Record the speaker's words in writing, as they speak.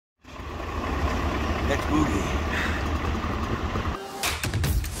Spooky.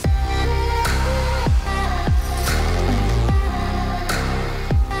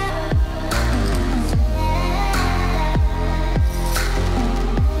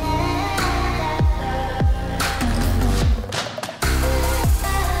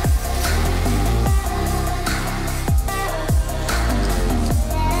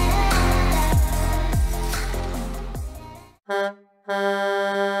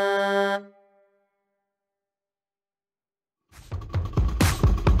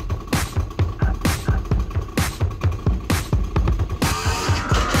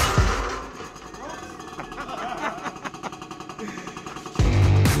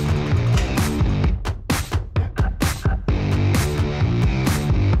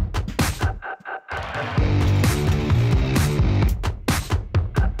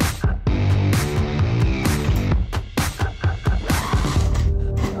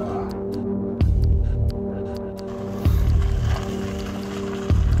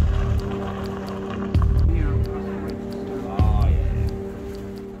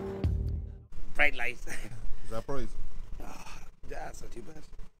 Bright light. Is that price? Yeah, it's not too bad.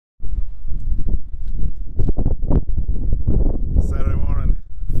 Saturday morning,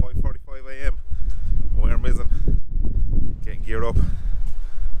 5:45 AM. We're in Mizen, getting geared up.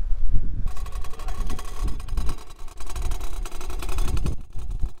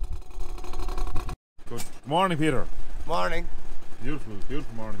 Good morning, Peter. Morning. Beautiful,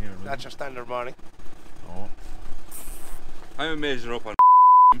 beautiful morning here in Mizen. That's your standard morning. Oh. I'm amazing up on.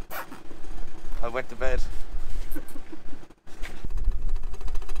 I went to bed.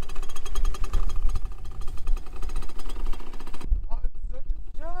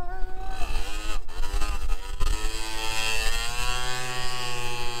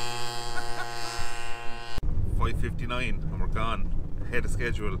 .59 and we're gone ahead of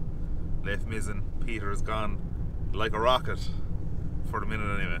schedule. Left Mizen. Peter is gone like a rocket for the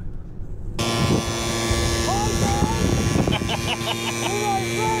minute anyway.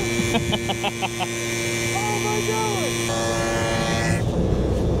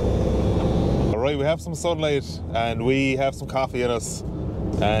 Alright, we have some sunlight and we have some coffee in us,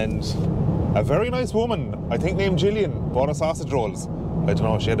 and a very nice woman, I think named Gillian, bought us sausage rolls. I don't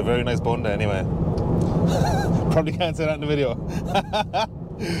know, she had a very nice bun anyway. Probably can't say that in the video.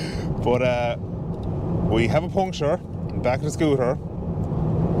 But we have a puncture back of the scooter.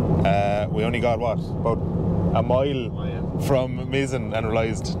 We only got what, about a mile from Mizen, and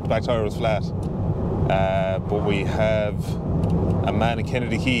realised the back tyre was flat. But we have a man in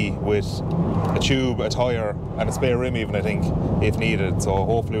Kennedy Key with a tube, a tyre and a spare rim even, I think, if needed. So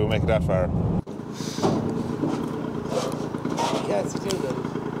hopefully we'll make it that far. Yeah, it's still the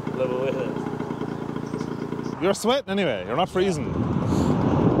level with it. You're sweating anyway, you're not freezing.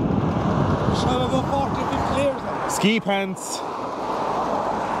 Shall I go 40, 50 years now? Ski pants,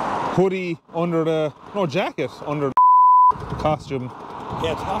 hoodie under the, no, jacket under the costume.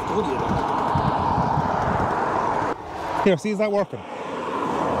 Yeah, it's half the hoodie now. Here, see, is that working?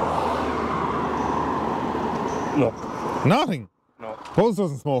 No. Nothing? No. Buzz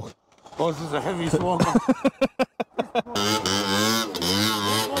doesn't smoke. Buzz is a heavy smoker.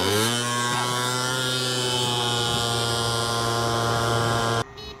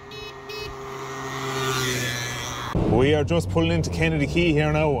 We are just pulling into Kennedy Key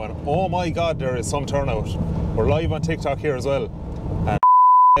here now, and oh my god, there is some turnout. We're live on TikTok here as well. And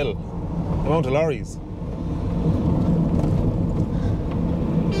hell, the amount of lorries.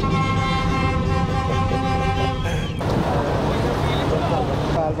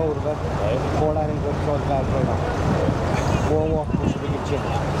 Valve out of it, pour that into the front valve right now. More walk, push the big chin.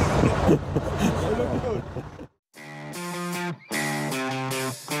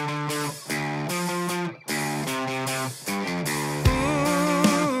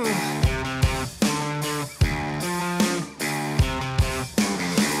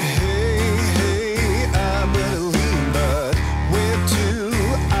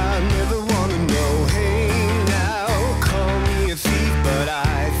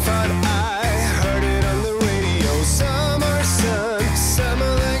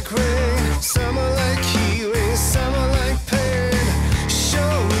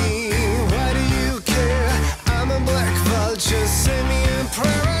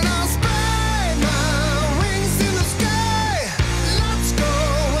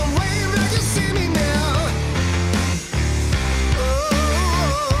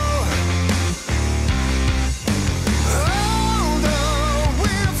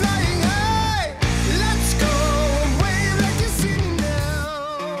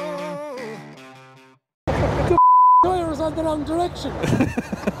 The wrong direction.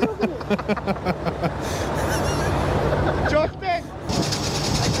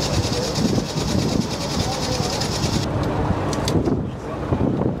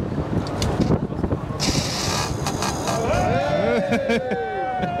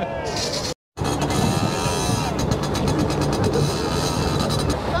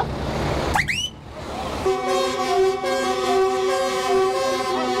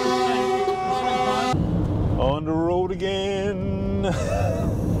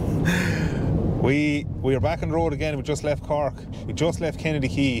 We are back on the road again. We just left Cork. We just left Kennedy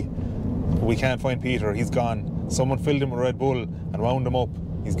Quay. We can't find Peter. He's gone. Someone filled him with Red Bull and wound him up.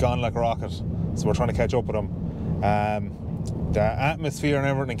 He's gone like a rocket. So we're trying to catch up with him. The atmosphere and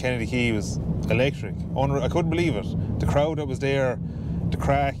everything in Kennedy Quay was electric. I couldn't believe it. The crowd that was there, the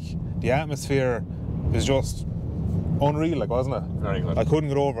crack, the atmosphere is just unreal, like, wasn't it? Very good. I couldn't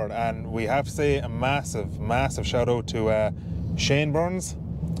get over it. And we have to say a massive, massive shout out to Shane Burns,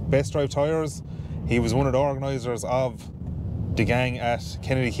 Best Drive Tyres. He was one of the organisers of the gang at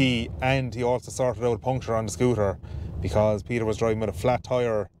Kennedy Quay, and he also sorted out a puncture on the scooter because Peter was driving with a flat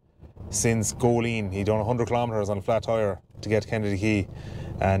tyre since Goleen. He'd done 100 kilometres on a flat tyre to get to Kennedy Quay,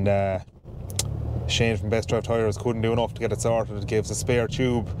 and Shane from Best Drive Tyres couldn't do enough to get it sorted. It gave us a spare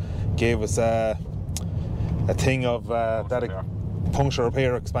tube, gave us a thing of that puncture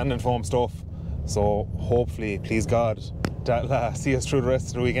repair expanding foam stuff. So hopefully, please God, that'll see us through the rest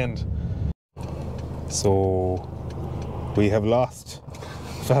of the weekend. So we have lost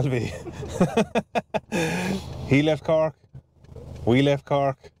Falvey. He left Cork, we left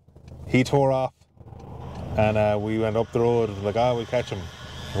Cork, he tore off, and we went up the road like, we'll catch him.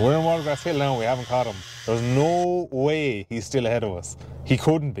 We're in Watergrass Hill now, we haven't caught him. There's no way he's still ahead of us. He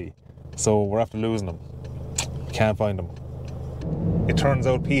couldn't be. So we're after losing him. We can't find him. It turns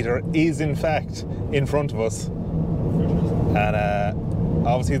out Peter is in fact in front of us. And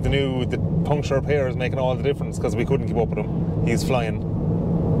obviously the puncture repair is making all the difference because we couldn't keep up with him. He's flying.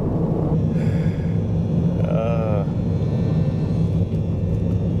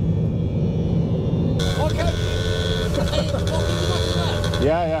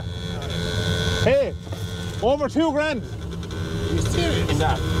 Yeah. Hey, over $2,000. Are you serious? In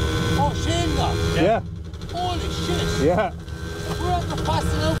that. Oh, Shane got. Yeah. Holy shit. Yeah. We're at the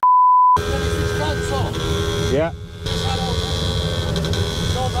passing out. $26,000 so. Yeah.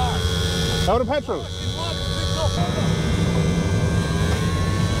 No bar. Out of petrol.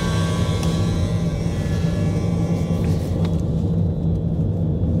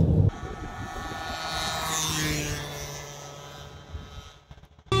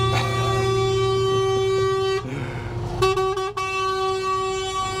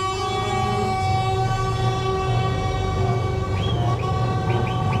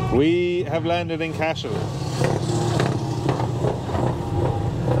 We have landed in Cashel.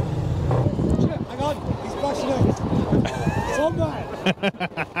 Hang on, he's flashing out. Somewhere.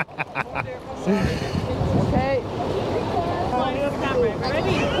 Okay.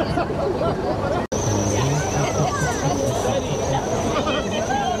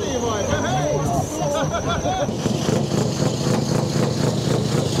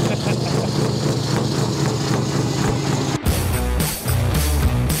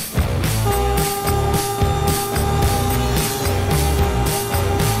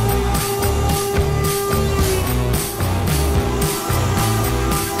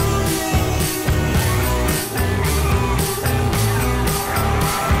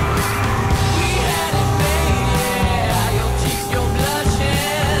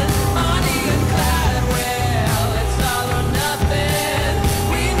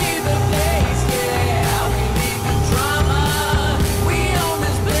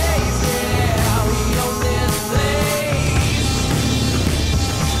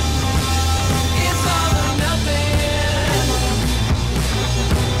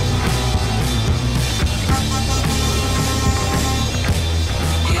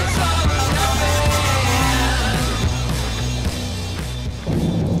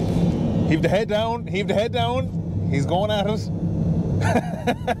 Heave the head down, heave the head down. He's going at it.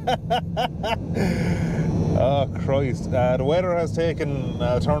 Oh, Christ. The weather has taken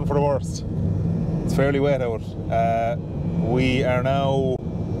a turn for the worst. It's fairly wet out. We are now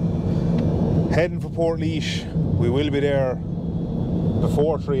heading for Port We will be there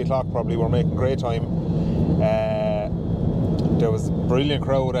before 3 o'clock probably. We're making great time. There was a brilliant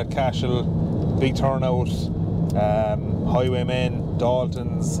crowd at Cashel, big turnout. Highwaymen,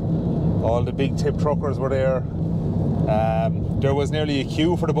 Daltons, all the big tip truckers were there. There was nearly a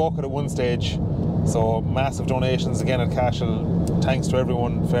queue for the bucket at one stage, so massive donations again at Cashel. Thanks to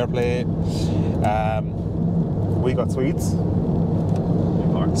everyone, fair play. We got sweets.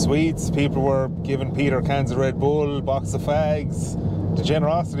 Sweets, people were giving Peter cans of Red Bull, box of fags. The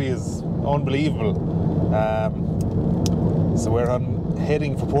generosity is unbelievable. So we're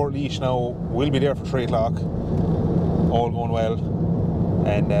heading for Port now. We'll be there for 3 o'clock. All going well,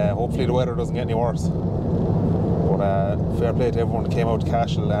 and hopefully the weather doesn't get any worse. But fair play to everyone that came out to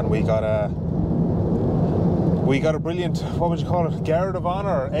Cashel, and we got a brilliant, what would you call it, guard of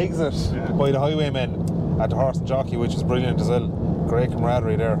honour exit by the highwaymen at the Horse and Jockey, which is brilliant as well. Great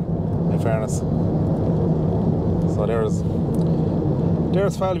camaraderie there. in fairness. So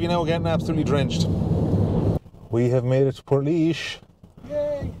there's Falvey now getting absolutely drenched. We have made it to Portlaoise.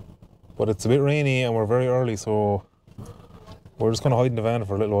 Yay! But it's a bit rainy and we're very early, so we're just going to hide in the van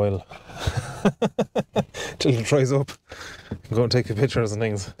for a little while. Till it dries up. And go and take the pictures and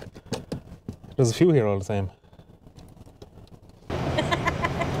things. There's a few here all the same.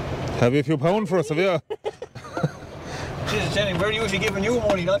 Have you a few pounds for us, have you? Jesus, Jenny, we're usually giving you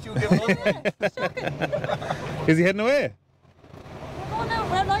money, not you giving us money. Is he heading away? Oh no,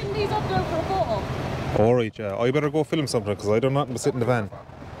 we're lighting these up now for a photo. Alright, yeah. I better go film something because I don't know nothing but sit in the van.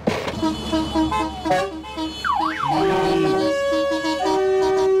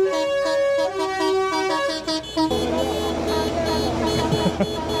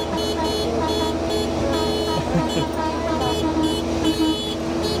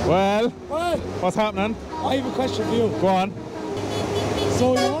 Well, what's happening? I have a question for you. Go on.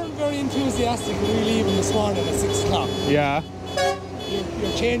 So you weren't very enthusiastic when we leaving this morning at 6 o'clock. Yeah.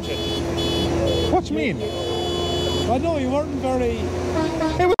 You're changing. What do you mean? I know you weren't very...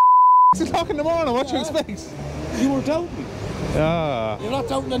 Hey, what 6 o'clock in the morning? What do you expect? You were doubting. Yeah. You're not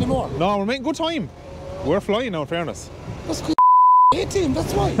doubting anymore. No, we're making good time. We're flying now, in fairness. That's good team,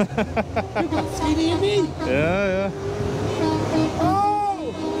 that's why. You got Skinny and me. Yeah, yeah. Oh!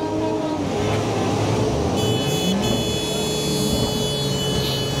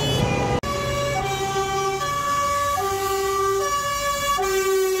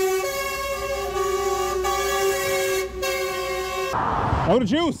 Out of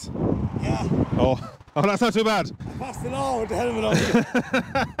juice? Yeah. Oh, that's not too bad. I passed it all with the helmet on.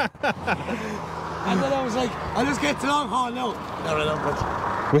 And then I was like, I'll just get to long haul now. No,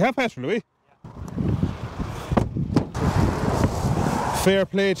 but... We have petrol, do we? Fair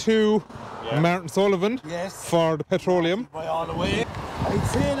play to Martin Sullivan for the petroleum. By all the way. I'd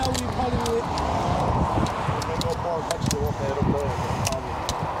say now we probably will. No more petrol up there.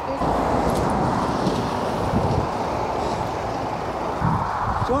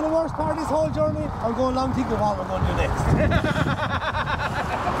 Do you know the worst part of this whole journey? I'm going long think of what we're going to do next.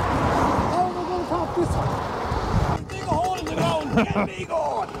 How am I going to top this one? Dig a hole in the ground, get me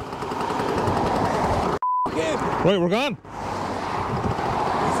going! Right, we're gone.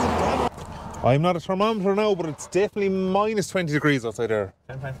 I'm not a thermometer now, but it's definitely minus 20 degrees outside there.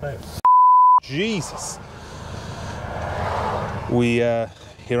 10.5. Jesus. We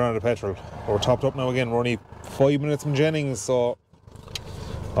here on the petrol. We're topped up now again. We're only 5 minutes from Jennings, so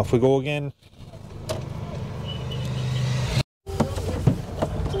off we go again.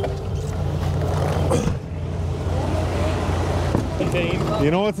 You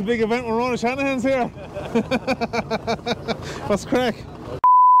know it's a big event when we're on Shanahan's here. What's the crack?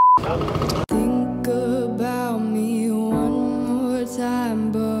 Think about me one more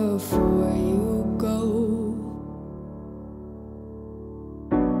time before you go.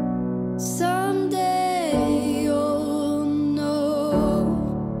 Someday you'll know.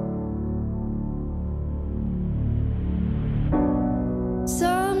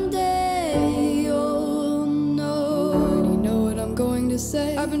 Someday you'll know. Already know what I'm going to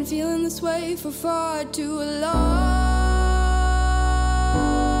say. I've been feeling this way for far too long.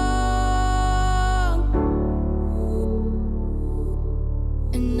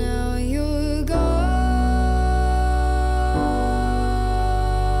 And now you're gone.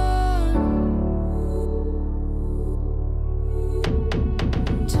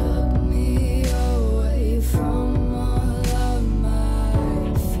 Took me away from all of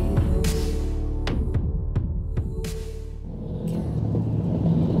my fears.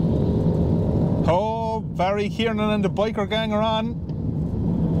 Oh, Barry Kiernan and the biker gang are on.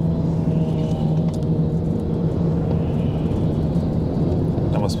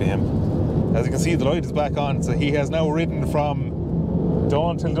 That must be him. As you can see, the light is back on, so he has now ridden from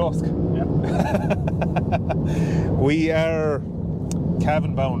dawn till dusk. Yeah. We are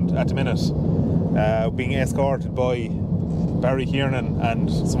Cavan bound at the minute, being escorted by Barry Kiernan and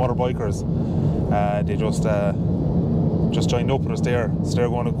some other bikers. They just joined up with us there, so they're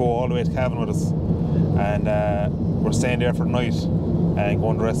going to go all the way to Cavan with us, and we're staying there for the night and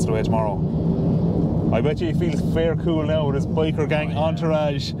going the rest of the way tomorrow. I bet you he feels fair cool now with his biker gang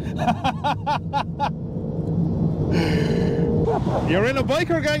entourage. You're in a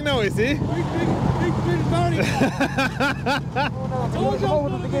biker gang now, is he? Big Barry! Told you I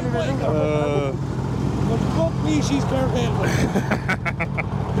was going to get it. But fuck me, she's bare pale.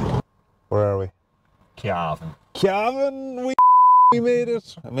 Where are we? Cavan. Cavan! We made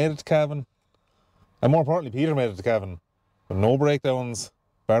it. I made it to Cavan. And more importantly, Peter made it to Cavan. But no breakdowns,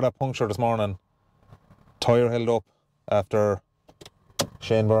 bar that puncture this morning. Tyre held up after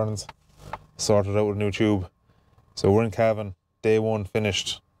Shane Burns. sorted out with a new tube. So we're in Cavan. Day 1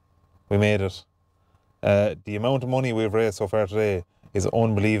 finished. We made it. The amount of money we've raised so far today is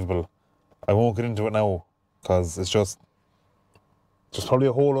unbelievable. I won't get into it now because it's just probably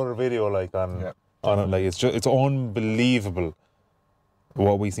a whole other video like on it. Like it's unbelievable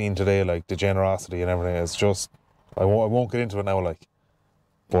what we seen today, like the generosity and everything. It's just I won't get into it now, like.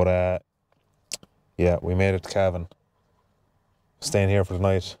 But yeah, we made it to Cavan. Staying here for the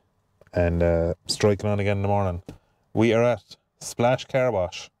night and striking on again in the morning. We are at Splash Car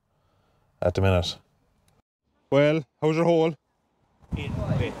Wash at the minute. Well, how's your hole? In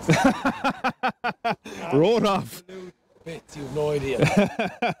bits. Road off. Bits, you've no idea.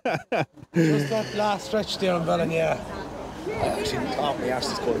 Just that last stretch there on Malin, yeah. I actually thought my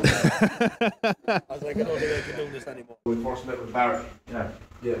arse is cold. I was like, I don't think I can do this anymore. We forced them with Barry. Yeah.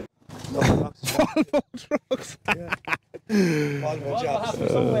 No trucks. Volvo trucks. Yeah. Volvo jobs.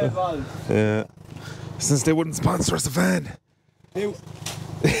 Yeah. Since they wouldn't sponsor us a van. New.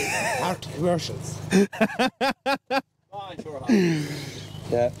 Art commercials.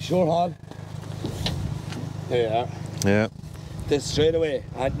 Yeah, sure hon. There you are. Yeah. This straight away,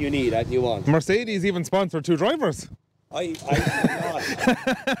 and you need, and you want. Mercedes even sponsored 2 drivers. I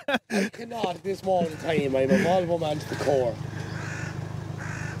cannot at this moment in time. I'm a Volvo man to the core.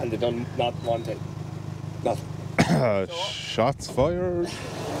 And they've done not one thing. Nothing. Shots fired.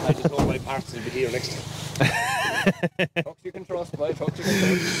 I just know my parts will be here next time. Trucks you can trust, boy. Trucks you can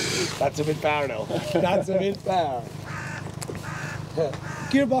trust. That's a bit far now. That's a bit far.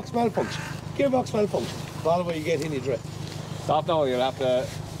 Gearbox malfunction. Gearbox malfunction. Volvo, you get in your drift. Stop now, you'll have to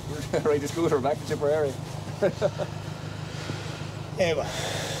ride the scooter back to Tipperary. Yeah, but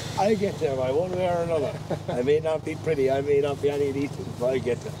I get there by one way or another. I may not be pretty, I may not be any of these things, but I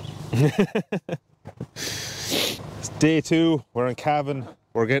get there. It's day 2. We're in Cavan.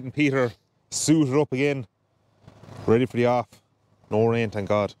 We're getting Peter suited up again. Ready for the off. No rain, thank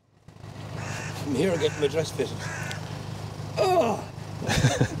God. I'm here getting my dress fitted. Oh!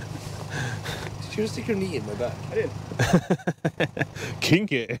 Did you stick your knee in my back? I did.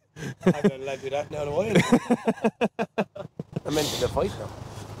 Kinky. I'm gonna let you that now in a while. I meant to fight now.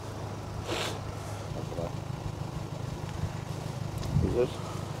 Is it?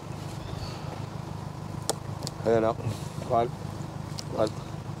 I don't know. Come on.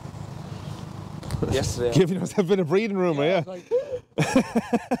 Yesterday. Giving yourself a bit of breathing room, yeah. Like,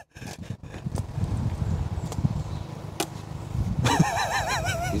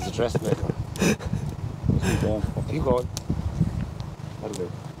 he's a dressmaker. Keep going. Keep going. That'll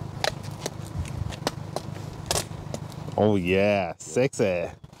do. Oh yeah,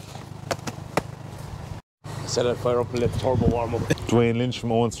 sexy. Set that fire up and let the turbo warm up. Dwayne Lynch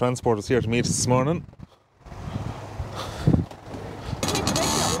from Owens Transport is here to meet us this morning.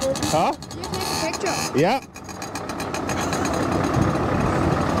 Huh? You take a picture. Yeah.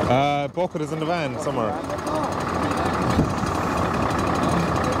 Bucket is in the van somewhere.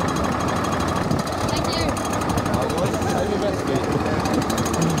 Thank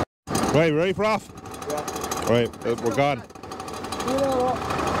you. Right, ready for off? Yeah. Right, we're gone. You know what?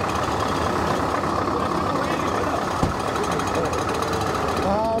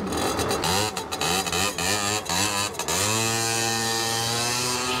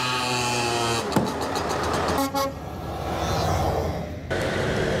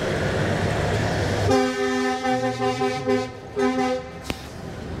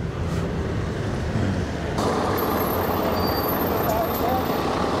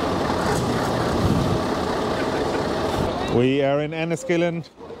 We are in Enniskillen.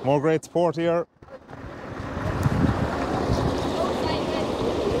 More great sport here.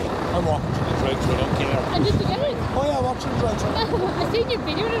 I'm walking through the drive through, I don't care. And just to get it. Oh yeah, watching the drive through. I seen you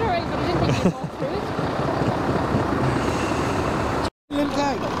videoing it alright, but I didn't think you'd walk through it. Little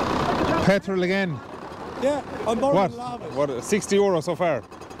tag. Petrol again. Yeah, I'm borrowing lava. What? €60 so far.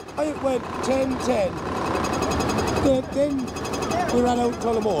 I went 10. Then we ran out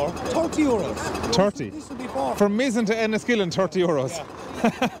Tullamore. €30. 30. This will be 40. From Mizen to Enniskillen, €30.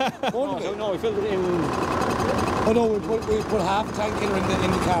 Yeah. No, we filled it in. Oh no, we put half a tank in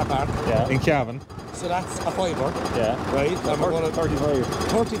the car park. Yeah. In Cavan. So that's a fiver. Yeah. Right? And we're going to €35.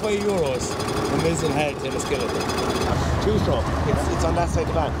 €35 from Mizen Head to Enniskillen. 2-stroke. It's on that side of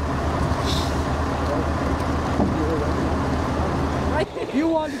the van. You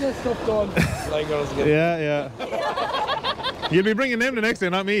want to get stuff done. Like girls again. Yeah. You'll be bringing them the next day,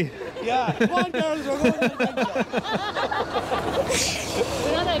 not me. Yeah. Come on, girls, we're going to adventure.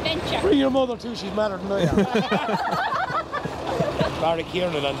 Another adventure. Bring your mother too, she's madder than I am. Barry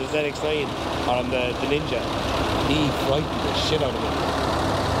Kiernan on the ZX9 or on the Ninja. He frightened the shit out of me.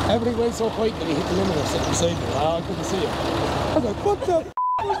 Everything went so quiet that he hit the limiter sitting beside me. I couldn't see him. I was like, what the f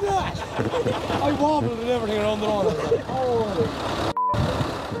was that? I wobbled and everything around the road. I was like, holy.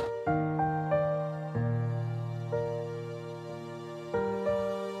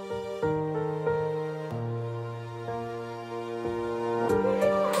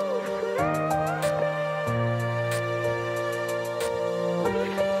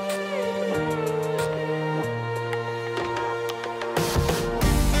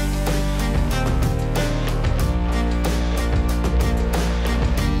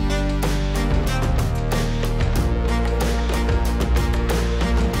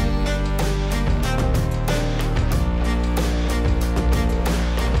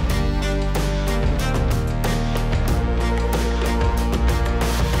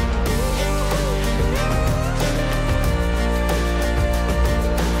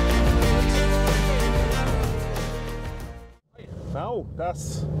 Now,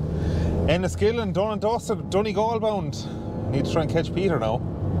 that's Enniskill and done and dusted, Donegal bound. Need to try and catch Peter now.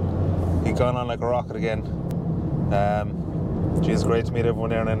 He's gone on like a rocket again. Geez, great to meet everyone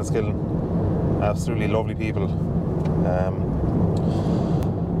there in Enniskill. Absolutely lovely people.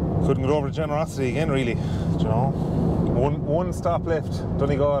 Couldn't get over the generosity again, really. Do you know? One stop left,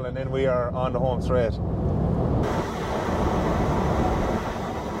 Donegal, and then we are on the home straight.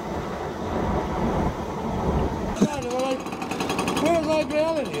 Where's my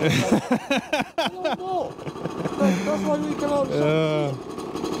reality? I don't know. That's why we come out.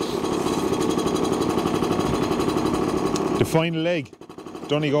 The final leg,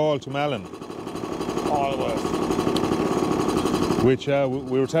 Donegal to Malin. All the way. Which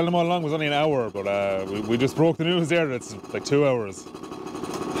we were telling them all along was only an hour, but we just broke the news there that it's like 2 hours.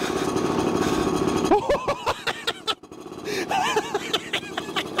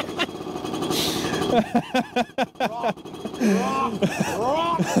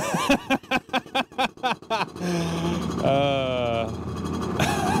 Rock.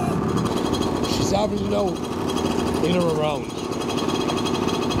 She's averaging out in or around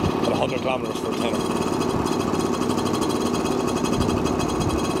at 100 kilometers for a tenner.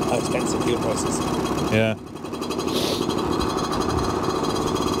 How expensive fuel prices. Yeah.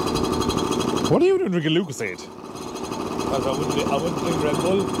 What are you doing drinking Lucasade? Because I wouldn't drink Red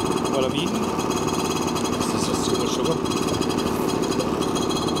Bull while I'm eating. This is just too much sugar.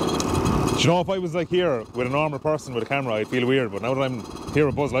 Do you know, if I was like here with a normal person with a camera, I'd feel weird, but now that I'm here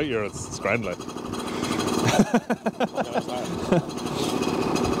with Buzz Lightyear, it's grand like.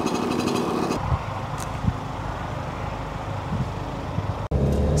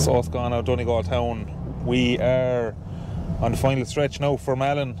 So it's gone out Donegal town. We are on the final stretch now for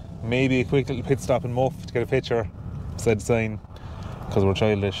Malin. Maybe a quick little pit stop in Muff to get a picture, said sign, because we're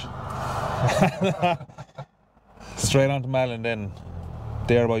childish. Straight on to Malin then,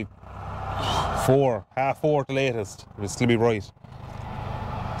 there by 4, half 4 at the latest. It'll still be bright.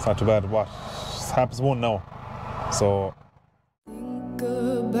 It's not too bad. What? It's 1:30 now. So. Think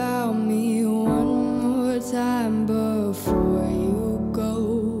about me one more time before you go.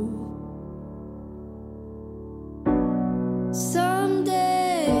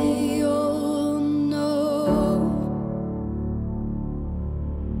 Someday you'll know.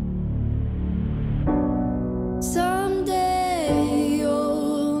 Someday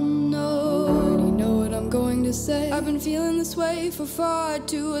you'll know. You know what I'm going to say? I've been feeling this way for far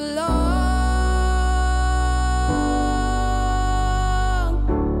too long.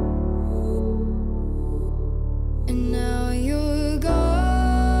 And now you're gone.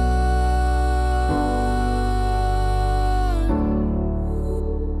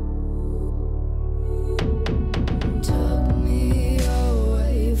 Took me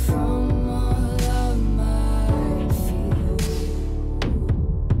away from all of my fears.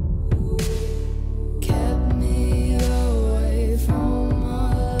 Kept me away from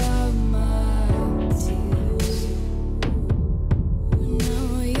all of my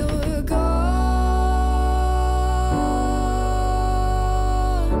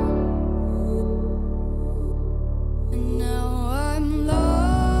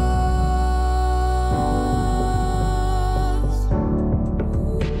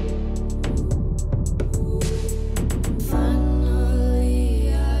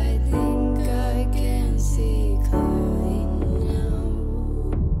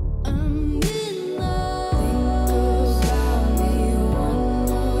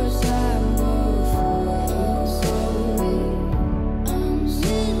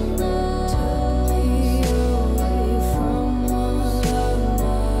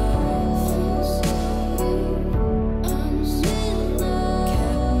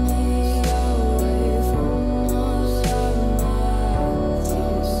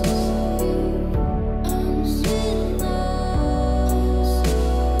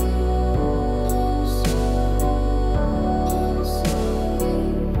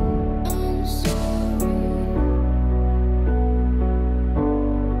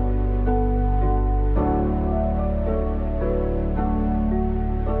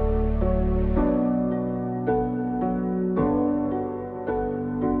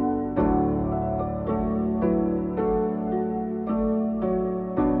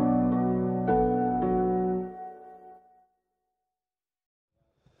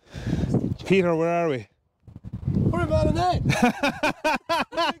Peter, where are we? We're in Malin.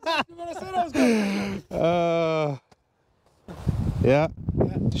 Exactly what I said I was going to. Yeah,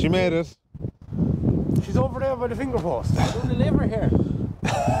 she made it. She's over there by the finger post. Don't deliver here.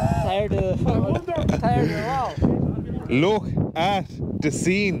 Tired of. I wonder. Tired of wow. Look at the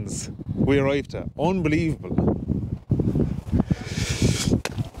scenes we arrived at. Unbelievable.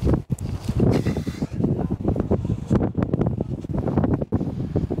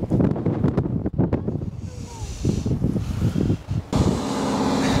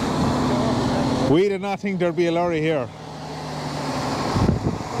 We did not think there'd be a lorry here.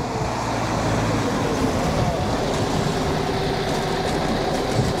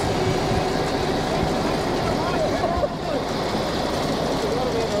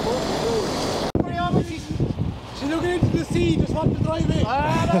 She's looking into the sea, just want to drive in.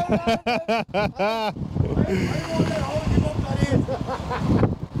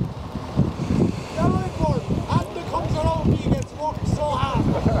 After comes around, he gets worked so hard.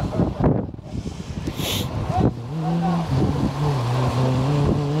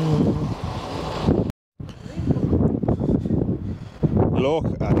 Look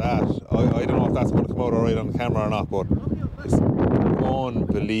at that. I don't know if that's going to come out alright on the camera or not, but it's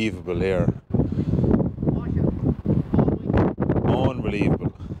unbelievable here.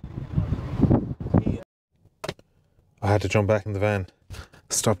 Unbelievable. I had to jump back in the van,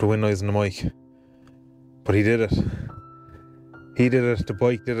 stop the wind noise in the mic. But he did it. He did it, the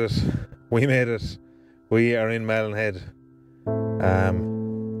bike did it, we made it. We are in Malin Head.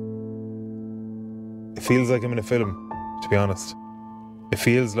 It feels like I'm in a film, to be honest. It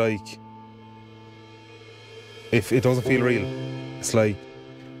feels like, if it doesn't feel real. It's like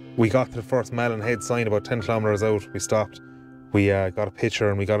we got to the first Malin Head sign about 10 kilometres out, we stopped, we got a picture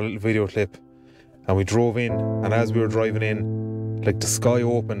and we got a little video clip and we drove in, and as we were driving in, like the sky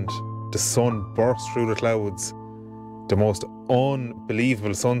opened, the sun burst through the clouds, the most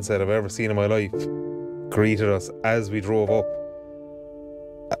unbelievable sunset I've ever seen in my life greeted us as we drove up.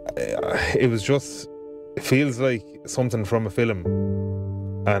 It was just, it feels like something from a film,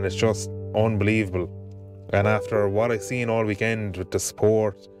 and it's just unbelievable. And after what I've seen all weekend with the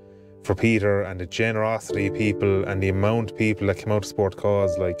support for Peter and the generosity of people and the amount of people that came out to support the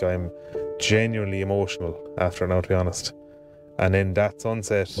cause, like, I'm genuinely emotional after now, to be honest. And then that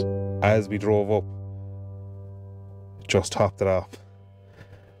sunset as we drove up just topped it off.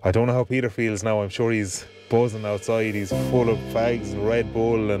 I don't know how Peter feels now. I'm sure he's buzzing outside. He's full of fags and Red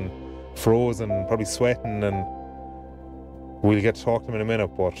Bull and frozen, probably sweating, and we'll get to talk to him in a minute,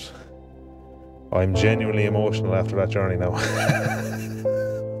 but I'm genuinely emotional after that journey now.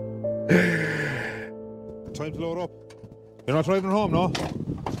 Time to load up. You're not driving home, no?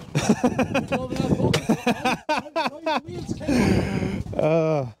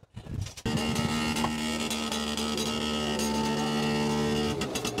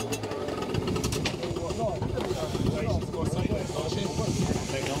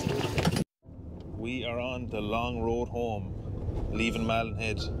 We are on the long road home, leaving Malin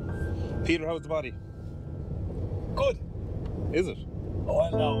Head. Peter, how's the body? Good. Is it? Oh,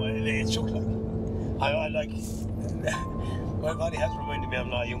 no, it's shook like. I like. My body has reminded me I'm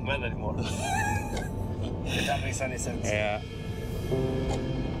not a young man anymore. If that makes any sense. Yeah.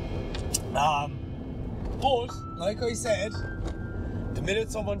 But, like I said, the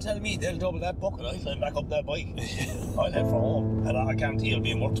minute someone tells me they'll double that bucket, I'll climb back up that bike. I'll head for home, and I guarantee I'll be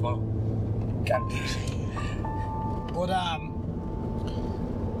in work tomorrow. Guaranteed. But, I'm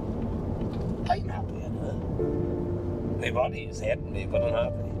happy, my body is hating me, but I'm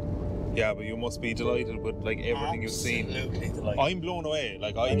happy. Yeah, but you must be delighted with like everything you've seen. Absolutely delighted. I'm blown away.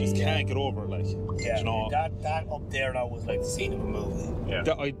 Like, I just can't get over it. Like, yeah, you know, that up there now was like the scene of a movie. Yeah.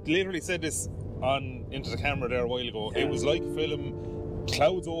 I literally said this on into the camera there a while ago. Yeah. It was like a film.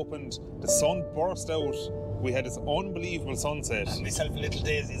 Clouds opened, the sun burst out. We had this unbelievable sunset. And myself a little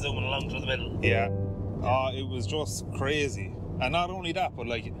daisy zooming along through the middle. Yeah. It was just crazy. And not only that, but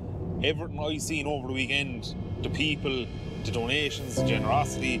like everything I've seen over the weekend, the people, the donations, the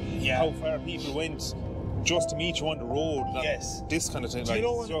generosity, how far people went just to meet you on the road. Yes. This kind of thing. Do you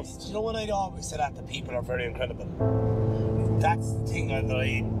know when I always say that the people are very incredible? That's the thing that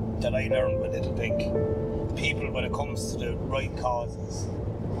I learned with it, I think. People, when it comes to the right causes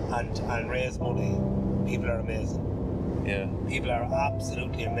and raise money, people are amazing. Yeah. People are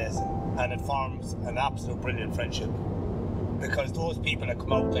absolutely amazing. And it forms an absolute brilliant friendship. Because those people that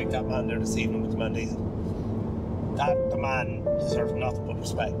come out like that man there this evening with the man Diesel, the man deserves nothing but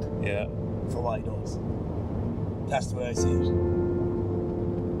respect. Yeah. For what he does. That's the way I see it.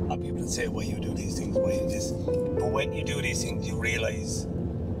 And people that say, why you do these things, why you this. But when you do these things, you realise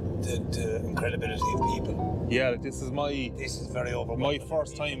the incredibility of people. Yeah, like, this is very overwhelming. my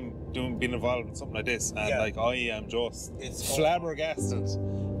first time being involved in something like this, and like I am just flabbergasted.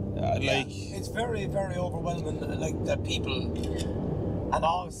 It's very, very overwhelming. Like that people, and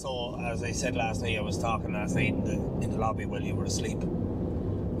also as I said last night, I was talking last night in the lobby while you were asleep.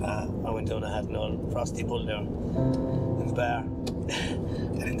 I went down and had an old frosty bull there in the bar.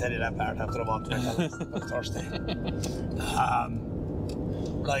 I didn't tell you that part after I walked in on Thursday.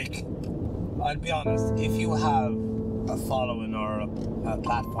 Like, I'll be honest, if you have a following or a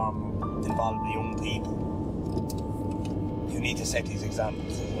platform involved with young people, you need to set these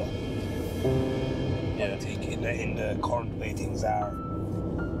examples as well. Yeah. I think in the current way things are,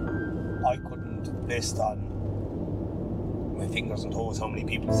 I couldn't list on my fingers and toes how many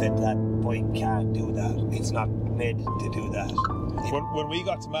people said that bike can't do that. It's not made to do that. When we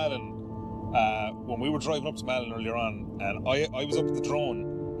got to Malin, when we were driving up to Malin earlier on, and I was up at the drone,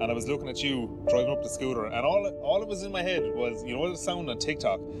 and I was looking at you driving up the scooter, and all that was in my head was, you know the sound on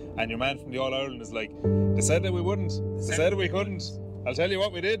TikTok, and your man from the All Ireland is like, they said that we wouldn't, they said that we couldn't. I'll tell you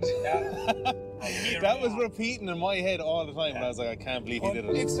what we did. Yeah. That was repeating in my head all the time, and I was like, I can't believe he did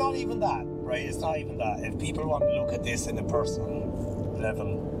it. It's not even that, right? It's not even that. If people want to look at this in a personal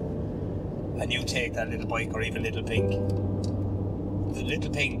level, and you take that little bike or even Little Pink, the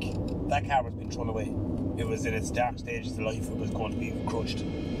Little Pink, that car has been thrown away. It was in its dark stages of life, it was going to be crushed.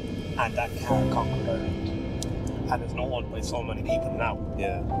 And that car conquered Ireland. And it's known by so many people now.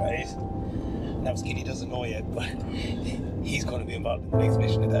 Yeah. Right? Now Skinny doesn't know yet, but he's going to be involved in the next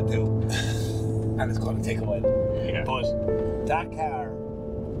mission of that too. And it's going to take a while. Yeah. But that car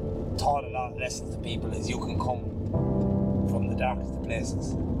taught a lot of lessons to people, as you can come from the darkest of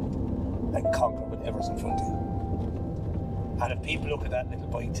places and conquer whatever's in front of you. And if people look at that little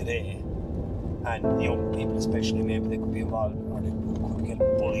bike today, and young people especially, maybe they could be involved, or they could get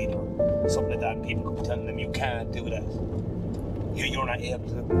bullied or something like that, and people could be telling them, you can't do that. You're not able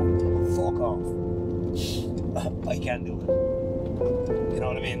to. Fuck off. I can't do it. You know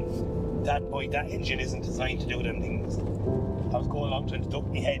what I mean? That bike, that engine isn't designed to do them things. I was going along trying to duck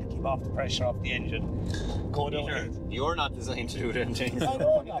my head, keep off the pressure off the engine, go down. You're not designed to do them things. I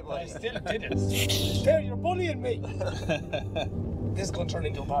know that, but I still did it. There, you're bullying me. This is going to turn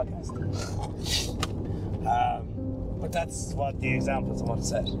into a podcast. But that's what the examples I want to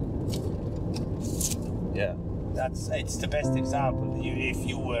set. Yeah. It's the best example. If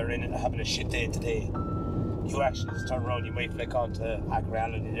you were having a shit day today, you actually just turn around, you might flick on to Hack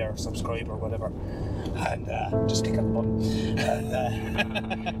Reality there, subscribe or whatever, and just click on the button.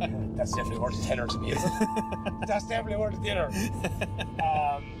 And, that's definitely worth a tenner to me, isn't it? That's definitely worth a dinner.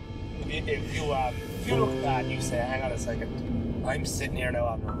 If you look at that and you say, hang on a second, I'm sitting here now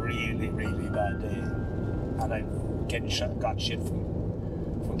having a really, really bad day, and I'm getting got shit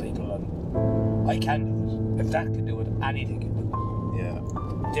from people, and I can do it. If that can do it, anything can do it. Yeah.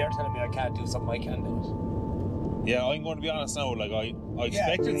 They're telling me I can't do something, I can do it. Yeah, I'm going to be honest now, like I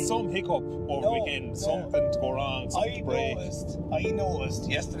expected some hiccup over the weekend, something to go wrong, something to break. I noticed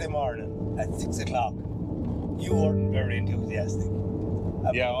yesterday morning at 6 o'clock, you weren't very enthusiastic.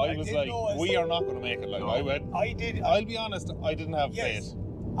 Yeah, I was like, we are not going to make it. Like I'll be honest, I didn't have faith.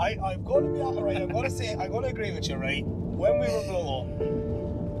 I'm going to be honest, right? I'm going to agree with you, right? When we were below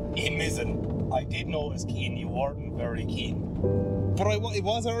in Mizen, I did notice, Keane, you weren't very keen. But it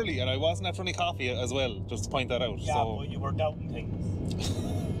was early, and I wasn't after any coffee as well, just to point that out. Yeah, but you were doubting things.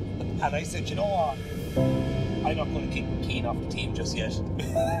 And I said, you know what? I'm not going to keep Keane off the team just yet.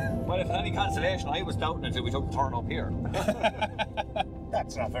 Well, if any consolation, I was doubting until we took the turn up here.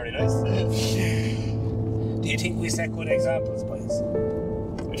 That's not very nice. Do you think we set good examples, boys?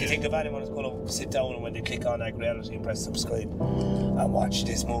 Do you think if anyone is going to sit down and when they click on Ag Reality and press subscribe and watch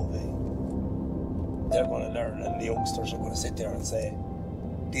this movie, they're going to learn, and the youngsters are going to sit there and say,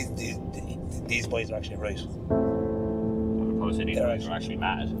 these boys are actually right. I would probably say these boys are actually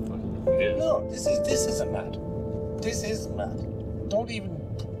mad, but it is. No, this isn't mad. This isn't mad. Don't even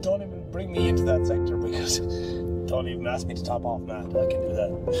bring me into that sector, because don't even ask me to top off mad. I can do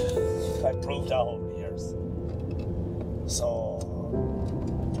that. I've proved that over the years. So,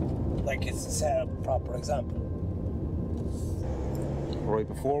 like, it's to set a proper example. Right,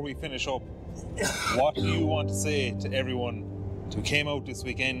 before we finish up, what do you want to say to everyone who came out this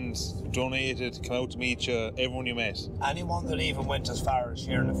weekend, who donated, came out to meet you, everyone you met? Anyone that even went as far as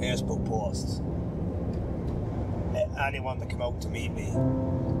sharing a Facebook post, anyone that came out to meet me,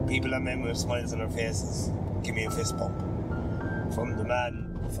 people that met me with smiles on their faces, give me a fist bump. From the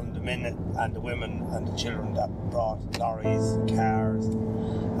men and the women and the children that brought lorries, cars,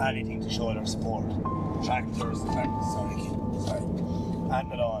 anything to show their support. Tractors, sorry,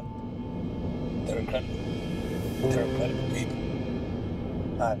 and it all. They're incredible. They're incredible people.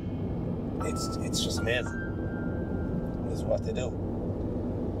 And it's just amazing. Is what they do.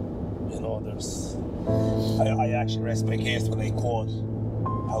 You know, there's... I actually rest my case when I quote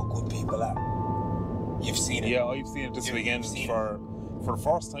how good people are. You've seen it. Yeah, I've seen it this weekend for the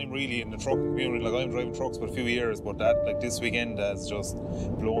first time really in the trucking community. Like, I'm driving trucks for a few years, but that, like, this weekend has just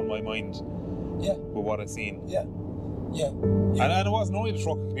blown my mind. Yeah. With what I've seen. Yeah. Yeah. And it wasn't only the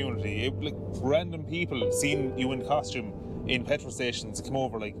trucking community. It, like, random people seeing you in costume in petrol stations come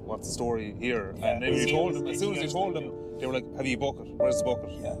over, like, what's the story here? Yeah. And then you told them, as soon as you told them, they were like, have you a bucket? Where's the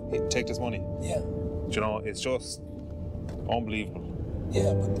bucket? Yeah. Take this money. Yeah. Do you know, it's just unbelievable.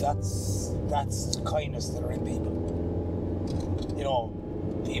 Yeah, but that's the kindness that are in people. You know,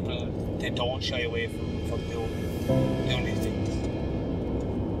 people, they don't shy away from doing these things.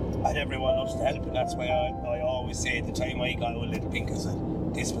 And everyone loves to help, and that's why I always say at the time I got a little pink, I said,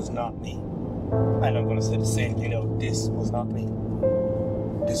 this was not me. And I'm going to say the same thing now, this was not me.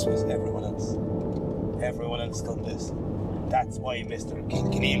 This was everyone else. Everyone else done this. That's why Mr.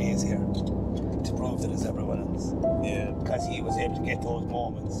 Keneally is here, to prove that it's everyone else. Yeah. Because he was able to get those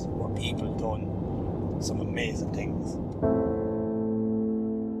moments where people done some amazing things.